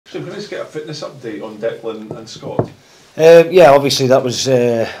So can I just get a fitness update on Declan and Scott? Yeah, obviously that was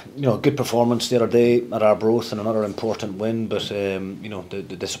a good performance the other day at Arbroath and another important win. But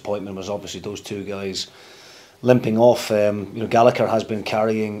the disappointment was obviously those two guys limping off. Gallagher has been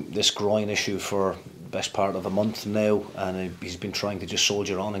carrying this groin issue for the best part of a month now, and he's been trying to just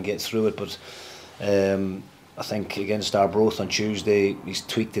soldier on and get through it. But I think against Arbroath on Tuesday, he's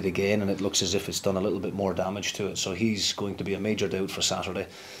tweaked it again, and it looks as if it's done a little bit more damage to it. So he's going to be a major doubt for Saturday.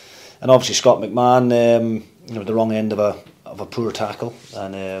 And obviously Scott McMahon, the wrong end of a poor tackle,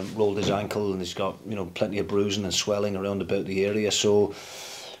 and rolled his ankle, and he's got plenty of bruising and swelling around about the area. So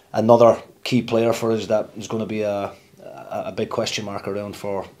another key player for us that is going to be a big question mark around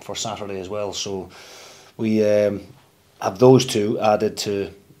for Saturday as well. So we have those two added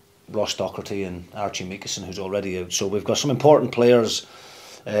to Ross Docherty and Archie Meekison, who's already out. So we've got some important players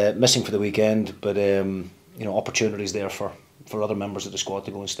missing for the weekend, but opportunities there for other members of the squad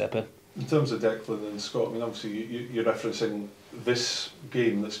to go and step in. In terms of Declan and Scott, I mean, obviously you're referencing this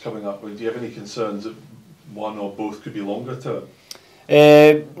game that's coming up. Do you have any concerns that one or both could be longer term?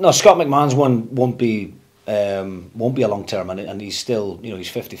 No, Scott McMahon's one won't be a long term, and he's still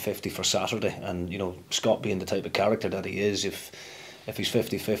he's 50-50 for Saturday. And Scott being the type of character that he is, if he's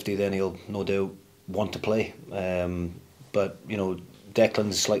 50-50, then he'll no doubt want to play. But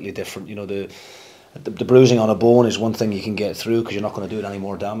Declan's slightly different. The bruising on a bone is one thing you can get through because you're not going to do it any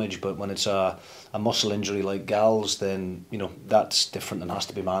more damage. But when it's a muscle injury like Gal's, then that's different and has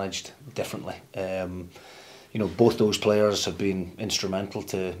to be managed differently. Both those players have been instrumental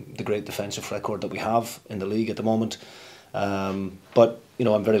to the great defensive record that we have in the league at the moment. But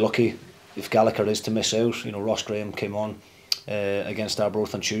I'm very lucky if Gallagher is to miss out. Ross Graham came on against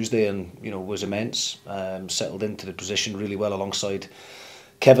Arbroath on Tuesday and was immense. Settled into the position really well alongside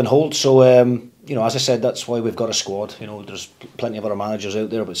Kevin Holt. So as I said, that's why we've got a squad. There's plenty of other managers out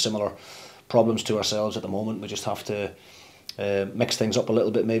there with similar problems to ourselves at the moment. We just have to mix things up a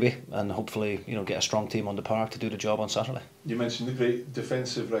little bit maybe, and hopefully get a strong team on the park to do the job on Saturday. You mentioned the great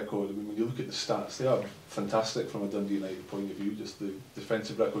defensive record. I mean, when you look at the stats, they are fantastic from a Dundee United point of view. Just the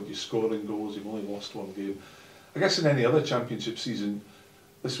defensive record, you're scoring goals, you've only lost one game. I guess in any other championship season,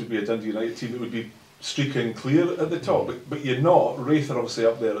 this would be a Dundee United team that would be streaking clear at the top, but you're not. Wraith are obviously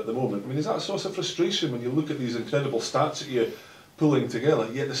up there at the moment. I mean, is that a source of frustration when you look at these incredible stats that you're pulling together,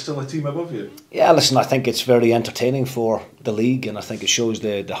 yet there's still a team above you? Yeah, listen, I think it's very entertaining for the league, and I think it shows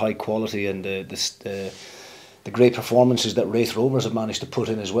the high quality and the great performances that Wraith Rovers have managed to put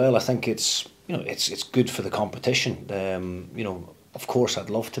in as well. I think it's it's good for the competition. Of course,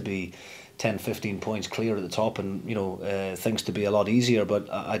 I'd love to be 10-15 points clear at the top, and things to be a lot easier.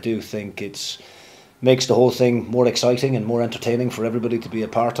 But I do think it's makes the whole thing more exciting and more entertaining for everybody to be a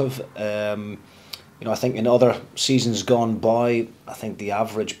part of. I think in other seasons gone by, I think the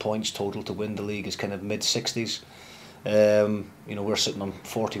average points total to win the league is kind of mid-60s. We're sitting on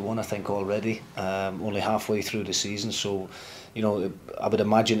 41, I think, already, only halfway through the season. So, I would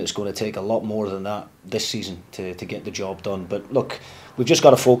imagine it's going to take a lot more than that this season to get the job done. But look, we've just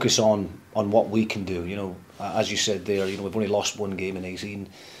got to focus on what we can do. As you said there, we've only lost one game in 18.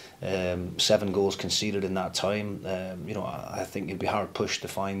 7 goals conceded in that time. I think you'd be hard pushed to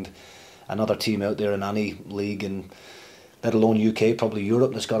find another team out there in any league, and let alone UK, probably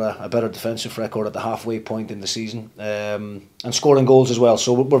Europe, that's got a better defensive record at the halfway point in the season, and scoring goals as well.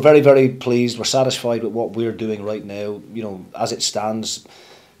 So we're very, very pleased. We're satisfied with what we're doing right now. As it stands,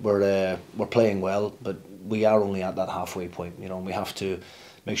 we're playing well, but we are only at that halfway point. We have to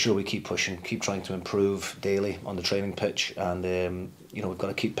make sure we keep pushing, keep trying to improve daily on the training pitch, and we've got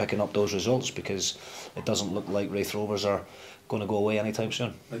to keep picking up those results, because it doesn't look like Wraith Rovers are going to go away anytime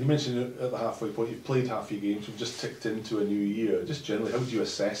soon. And you mentioned at the halfway point, you've played half your games, you've just ticked into a new year. Just generally, how do you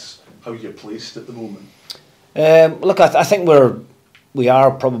assess how you're placed at the moment? Look, I think we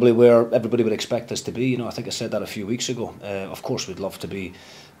are probably where everybody would expect us to be. I think I said that a few weeks ago. Of course, we'd love to be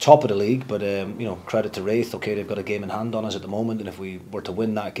top of the league, but credit to Wraith. Okay, they've got a game in hand on us at the moment, and if we were to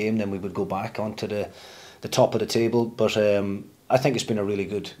win that game, then we would go back onto the top of the table. But I think it's been a really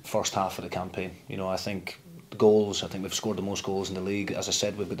good first half of the campaign. I think the goals, I think we've scored the most goals in the league. As I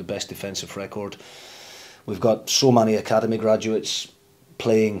said, we've got the best defensive record. We've got so many academy graduates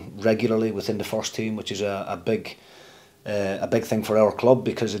playing regularly within the first team, which is a big thing for our club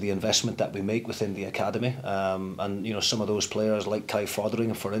because of the investment that we make within the academy. And some of those players, like Kai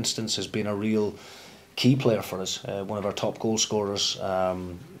Fotheringham, for instance, has been a real key player for us, one of our top goal scorers.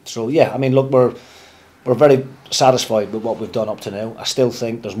 So yeah, I mean, look, we're very satisfied with what we've done up to now. I still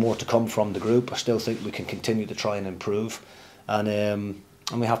think there's more to come from the group. I still think we can continue to try and improve, and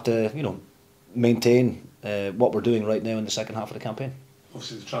we have to maintain what we're doing right now in the second half of the campaign.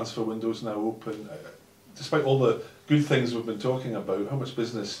 obviously the transfer window's now open. Despite all the good things we've been talking about, how much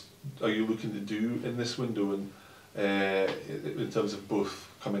business are you looking to do in this window, and in terms of both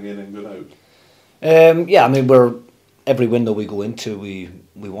coming in and going out? Yeah, I mean, every window we go into, we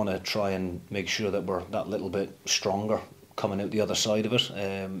want to try and make sure that we're that little bit stronger coming out the other side of it.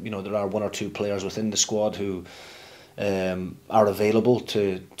 There are one or two players within the squad who are available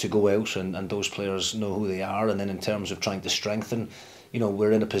to go out, and those players know who they are. And then in terms of trying to strengthen,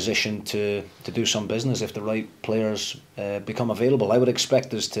 we're in a position to do some business if the right players become available. I would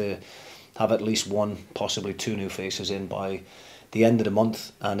expect us to have at least one, possibly two new faces in by the end of the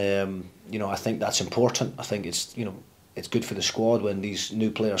month, and I think that's important. I think it's good for the squad when these new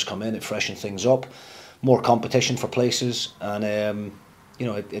players come in. It freshens things up, more competition for places, and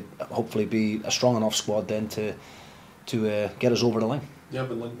it hopefully be a strong enough squad then to get us over the line. Yeah, I've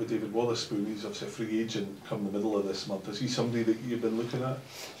been linked with David Wallacepoon. He's obviously a free agent come the middle of this month. Is he somebody that you've been looking at?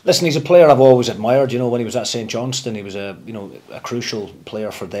 Listen, he's a player I've always admired. When he was at St Johnstone, he was a crucial player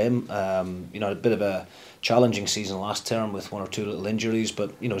for them. A bit of a challenging season last term with one or two little injuries,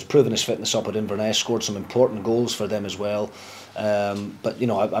 but he's proven his fitness up at Inverness, scored some important goals for them as well. But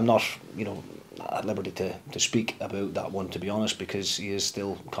I'm not at liberty to speak about that one, to be honest, because he is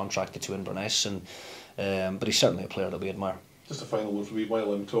still contracted to Inverness, but he's certainly a player that we admire. Just a final one for me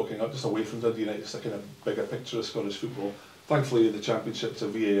while I'm talking, just away from Dundee United, just a kind of bigger picture of Scottish football. Thankfully, the Championship's a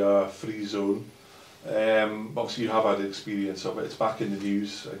VAR-free zone. Obviously, you have had experience of it. It's back in the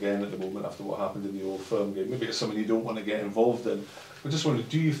news again at the moment after what happened in the Old Firm game. Maybe it's something you don't want to get involved in. I just wonder,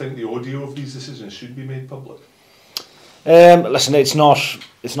 do you think the audio of these decisions should be made public? Listen, it's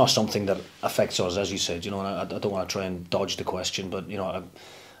not something that affects us, as you said. And I don't want to try and dodge the question, but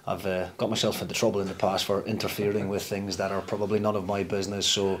I've got myself into trouble in the past for interfering with things that are probably none of my business.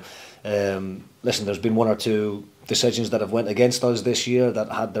 So, listen, there's been one or two decisions that have went against us this year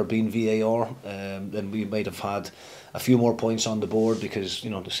that had there been VAR, then we might have had a few more points on the board, because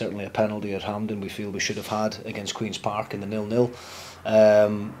there's certainly a penalty at Hampden we feel we should have had against Queen's Park in the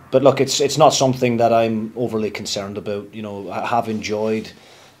 0-0. But look, it's not something that I'm overly concerned about. I have enjoyed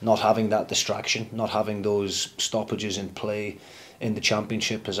not having that distraction, not having those stoppages in play in the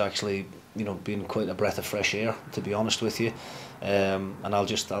Championship has actually been quite a breath of fresh air, to be honest with you. And I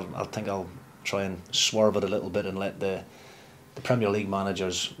think I'll try and swerve it a little bit and let the Premier League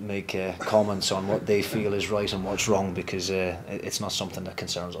managers make comments on what they feel is right and what's wrong, because it's not something that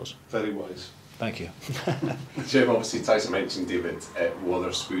concerns us. Very wise. Thank you. Jim, obviously Tyson mentioned David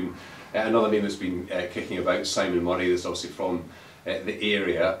Watherspoon. Another name that's been kicking about, Simon Murray, that's obviously from the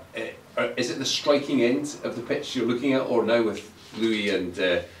area. Is it the striking end of the pitch you're looking at, or now with Louis and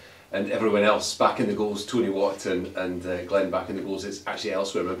everyone else back in the goals, Tony Watt and Glenn back in the goals, it's actually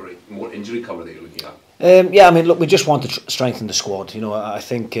elsewhere, maybe more injury cover that you're looking at? Yeah, I mean, look, we just want to strengthen the squad. I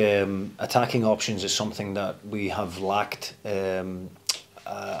think attacking options is something that we have lacked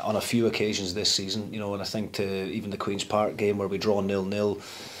on a few occasions this season. And I think even the Queen's Park game where we draw 0-0,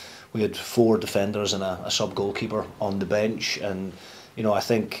 we had 4 defenders and a sub-goalkeeper on the bench. And, I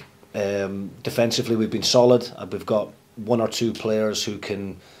think defensively we've been solid. We've got one or two players who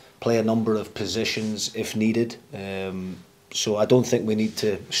can play a number of positions if needed. So I don't think we need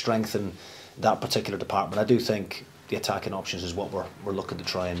to strengthen that particular department. I do think the attacking options is what we're looking to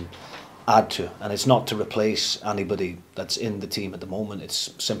try and add to, and it's not to replace anybody that's in the team at the moment.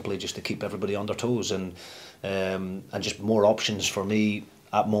 It's simply just to keep everybody on their toes, and just more options for me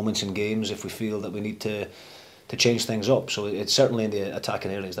at moments in games if we feel that we need to change things up. So it's certainly in the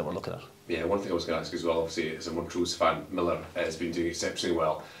attacking areas that we're looking at. Yeah, one thing I was going to ask as well, obviously as a Montrose fan, Miller has been doing exceptionally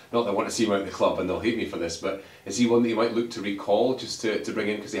well. Not that I want to see him out of the club and they'll hate me for this, but is he one that you might look to recall, just to bring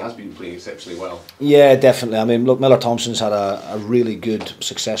in, because he has been playing exceptionally well? Yeah, definitely. I mean, look, Miller Thompson's had a really good,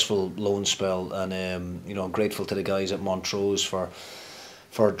 successful loan spell, and I'm grateful to the guys at Montrose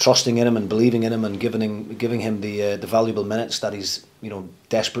for trusting in him and believing in him and giving him the valuable minutes that he's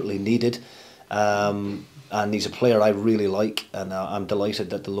desperately needed. And he's a player I really like, and I'm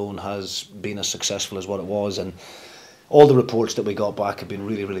delighted that the loan has been as successful as what it was. And all the reports that we got back have been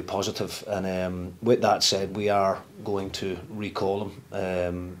really, really positive. And with that said, we are going to recall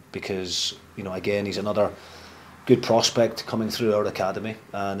him because, again, he's another good prospect coming through our academy.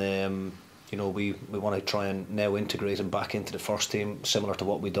 And, we want to try and now integrate him back into the first team, similar to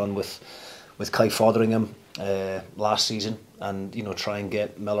what we've done with Kai Fotheringham last season, and try and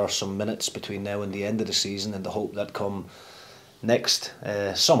get Miller some minutes between now and the end of the season, in the hope that come next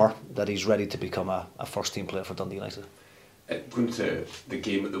summer that he's ready to become a first team player for Dundee United. Going to the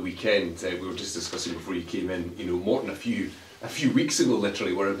game at the weekend, we were just discussing before you came in, Morton a few weeks ago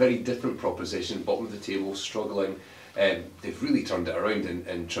literally were a very different proposition, bottom of the table, struggling. they've really turned it around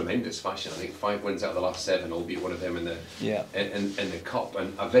in tremendous fashion. I think 5 wins out of the last 7, albeit one of them in the cup,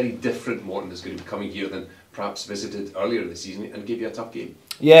 and a very different Morton is going to be coming here than perhaps visited earlier in the season and gave you a tough game.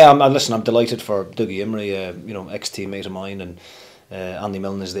 Yeah, I'm delighted for Dougie Imrie, ex-teammate of mine, and Andy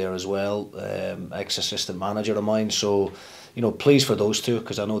Milne is there as well, ex-assistant manager of mine. So, pleased for those two,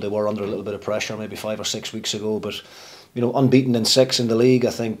 because I know they were under a little bit of pressure maybe 5 or 6 weeks ago, but unbeaten in 6 in the league.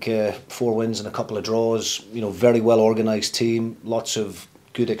 I think 4 wins and a couple of draws. Very well organised team, lots of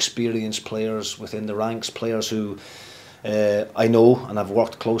good experienced players within the ranks, players who I know and I've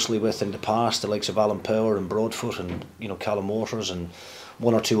worked closely with in the past, the likes of Alan Power and Broadfoot and Callum Waters and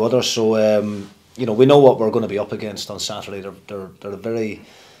 1 or 2 others. So we know what we're going to be up against on Saturday. They're a very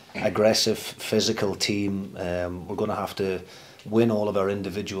aggressive, physical team. We're going to have to win all of our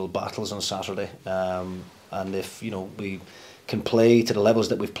individual battles on Saturday. And if we can play to the levels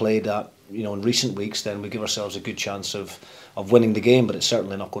that we've played at in recent weeks, then we give ourselves a good chance of winning the game. But it's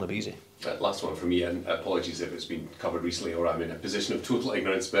certainly not going to be easy. Last one from me, and apologies if it's been covered recently or I'm in a position of total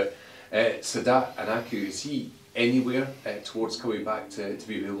ignorance, but Sadat Anaku, is he anywhere towards coming back to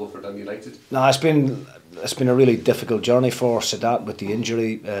be available for Dundee United? No, it's been a really difficult journey for Sadat with the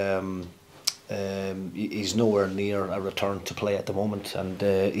injury. He's nowhere near a return to play at the moment, and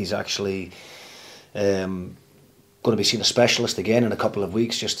he's actually going to be seeing a specialist again in a couple of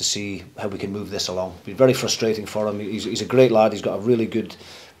weeks just to see how we can move this along. It'll be very frustrating for him. He's a great lad. He's got a really good,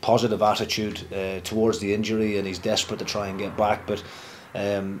 positive attitude towards the injury, and he's desperate to try and get back, but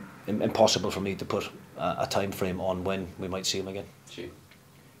impossible for me to put a time frame on when we might see him again.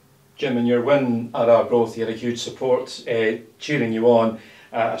 Jim, in your win at Arbroath, you had a huge support cheering you on,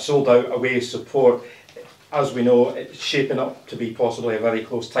 a sold out away support. As we know, it's shaping up to be possibly a very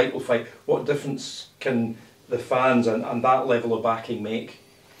close title fight. What difference can the fans and that level of backing make?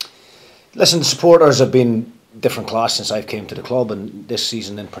 Listen, the supporters have been different class since I've came to the club, and this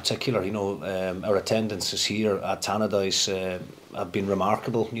season in particular. Our attendances here at Tannadice have been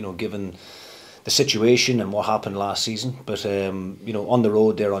remarkable, given the situation and what happened last season. But on the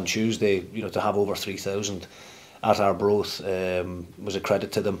road there on Tuesday, to have over 3,000 at Arbroath was a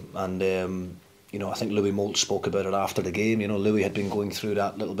credit to them. And I think Louis Moult spoke about it after the game. Louis had been going through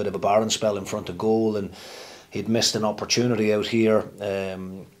that little bit of a barren spell in front of goal, and he'd missed an opportunity out here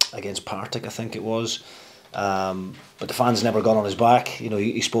against Partick, I think it was. But the fans never got on his back.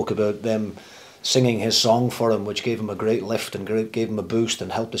 He spoke about them singing his song for him, which gave him a great lift and gave him a boost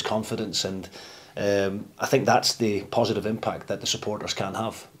and helped his confidence. And I think that's the positive impact that the supporters can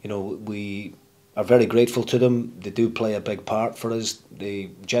have. We are very grateful to them. They do play a big part for us.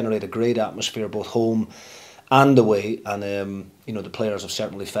 They generate a great atmosphere both home and away, and the players have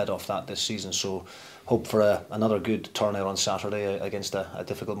certainly fed off that this season. So hope for another good turnout on Saturday against a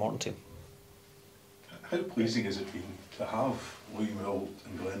difficult Morton team. How pleasing has it been to have Louis Moult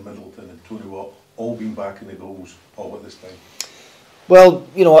and Glenn Middleton and Tony Watt all being back in the goals all at this time? Well,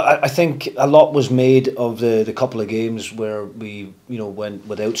 I think a lot was made of the couple of games where we, went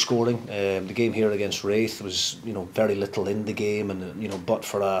without scoring. The game here against Wraith was, very little in the game, and but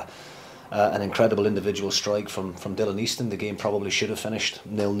for an incredible individual strike from Dylan Easton, the game probably should have finished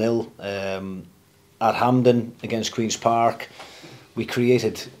 0-0. At Hampden against Queen's Park, we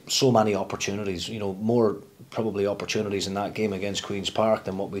created so many opportunities. More probably opportunities in that game against Queen's Park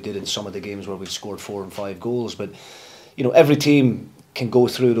than what we did in some of the games where we've scored 4 and 5 goals. But every team can go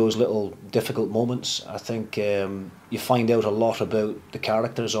through those little difficult moments. I think you find out a lot about the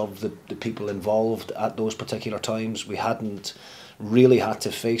characters of the people involved at those particular times. We hadn't really had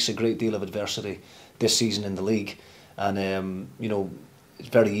to face a great deal of adversity this season in the league, and it's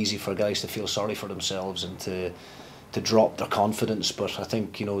very easy for guys to feel sorry for themselves and to drop their confidence. But I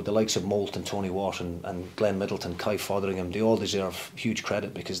think the likes of Moult and Tony Watt and Glenn Middleton, Kai Fotheringham, they all deserve huge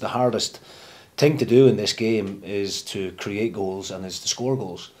credit, because the hardest thing to do in this game is to create goals and is to score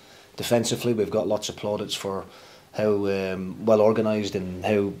goals. Defensively, we've got lots of plaudits for how well organised and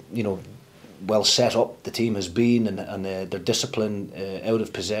how well set up the team has been, and their discipline out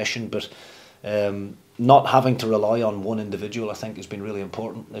of possession. But not having to rely on one individual, I think, has been really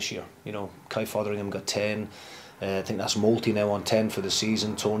important this year. Kai Fotheringham got 10. I think that's Moulty now on 10 for the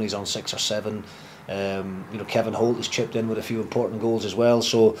season. Tony's on 6 or 7. Kevin Holt has chipped in with a few important goals as well.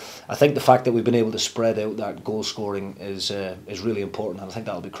 So I think the fact that we've been able to spread out that goal scoring is really important, and I think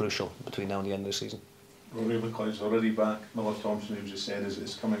that'll be crucial between now and the end of the season. Rory McLeod's already back. Miller Thompson, who just said,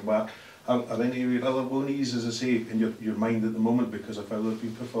 is coming back. Are any of your other loanees, as I say, in your mind at the moment because of how they've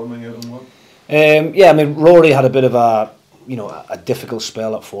been performing out on loan? Rory had a bit of a difficult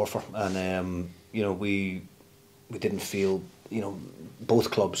spell at Forfar, and we didn't feel you know, both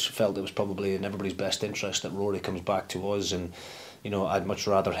clubs felt it was probably in everybody's best interest that Rory comes back to us, and you know, I'd much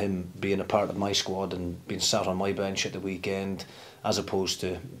rather him being a part of my squad and being sat on my bench at the weekend as opposed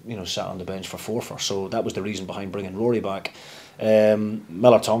to, you know, sat on the bench for Forfar. So that was the reason behind bringing Rory back.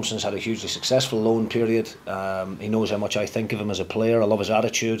 Miller Thompson's had a hugely successful loan period. He knows how much I think of him as a player. I love his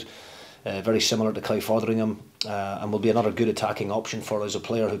attitude. Very similar to Clive Fotheringham, and will be another good attacking option for us, a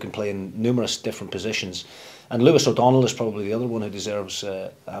player who can play in numerous different positions. And Lewis O'Donnell is probably the other one who deserves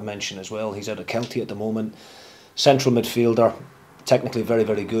a mention as well. He's out at Kelty at the moment. Central midfielder, technically very,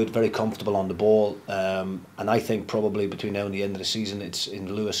 very good, very comfortable on the ball, and I think probably between now and the end of the season it's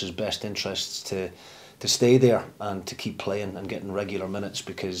in Lewis's best interests to stay there and to keep playing and getting regular minutes,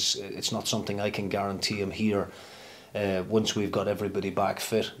 because it's not something I can guarantee him here. Once we've got everybody back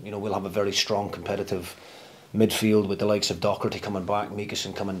fit, you know, we'll have a very strong competitive midfield with the likes of Docherty coming back,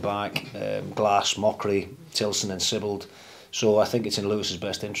 Meekison coming back, Glass, Mockery, Tilson and Sibbald. So I think it's in Lewis's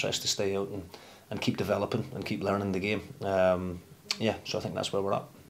best interest to stay out and keep developing and keep learning the game. Yeah, so I think that's where we're at.